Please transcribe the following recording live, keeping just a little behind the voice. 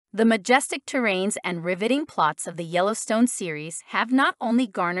The majestic terrains and riveting plots of the Yellowstone series have not only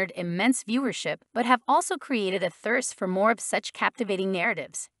garnered immense viewership but have also created a thirst for more of such captivating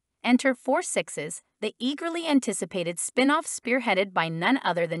narratives. Enter 4 Sixes, the eagerly anticipated spin-off spearheaded by none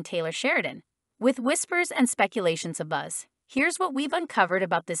other than Taylor Sheridan. With whispers and speculations abuzz, here's what we've uncovered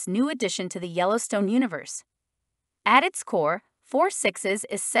about this new addition to the Yellowstone universe. At its core, 4 Sixes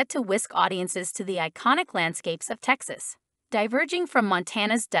is set to whisk audiences to the iconic landscapes of Texas. Diverging from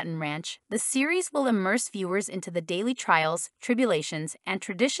Montana's Dutton Ranch, the series will immerse viewers into the daily trials, tribulations, and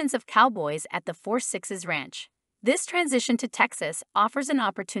traditions of cowboys at the 4 Sixes Ranch. This transition to Texas offers an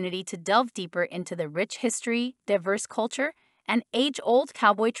opportunity to delve deeper into the rich history, diverse culture, and age-old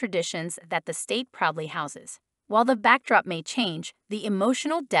cowboy traditions that the state proudly houses. While the backdrop may change, the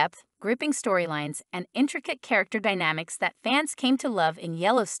emotional depth, gripping storylines, and intricate character dynamics that fans came to love in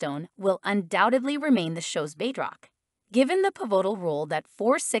Yellowstone will undoubtedly remain the show's bedrock. Given the pivotal role that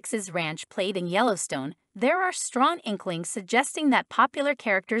 4 Sixes Ranch played in Yellowstone, there are strong inklings suggesting that popular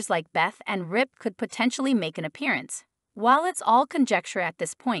characters like Beth and Rip could potentially make an appearance. While it's all conjecture at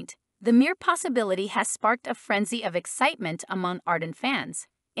this point, the mere possibility has sparked a frenzy of excitement among ardent fans.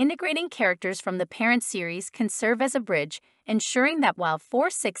 Integrating characters from the parent series can serve as a bridge, ensuring that while 4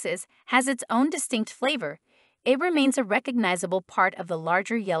 Sixes has its own distinct flavor, it remains a recognizable part of the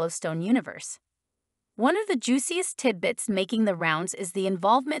larger Yellowstone universe. One of the juiciest tidbits making the rounds is the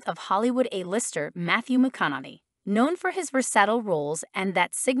involvement of Hollywood A-lister Matthew McConaughey. Known for his versatile roles and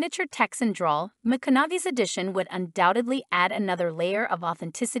that signature Texan drawl, McConaughey's addition would undoubtedly add another layer of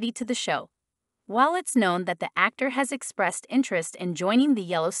authenticity to the show. While it's known that the actor has expressed interest in joining the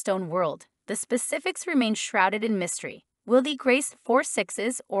Yellowstone world, the specifics remain shrouded in mystery. Will he grace 4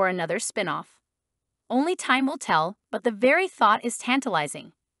 Sixes or another spin-off? Only time will tell, but the very thought is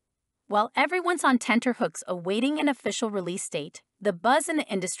tantalizing. While everyone's on tenterhooks awaiting an official release date, the buzz in the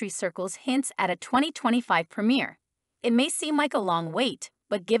industry circles hints at a 2025 premiere. It may seem like a long wait,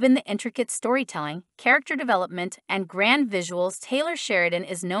 but given the intricate storytelling, character development, and grand visuals Taylor Sheridan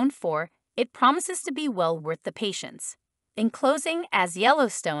is known for, it promises to be well worth the patience. In closing, as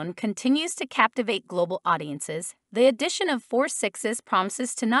Yellowstone continues to captivate global audiences, the addition of 4 Sixes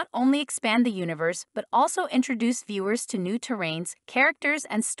promises to not only expand the universe but also introduce viewers to new terrains, characters,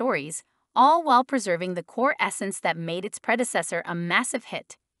 and stories, all while preserving the core essence that made its predecessor a massive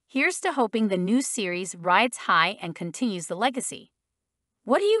hit. Here's to hoping the new series rides high and continues the legacy.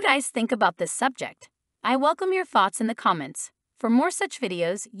 What do you guys think about this subject? I welcome your thoughts in the comments. For more such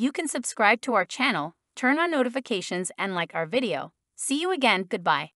videos, you can subscribe to our channel, turn on notifications, and like our video. See you again. Goodbye.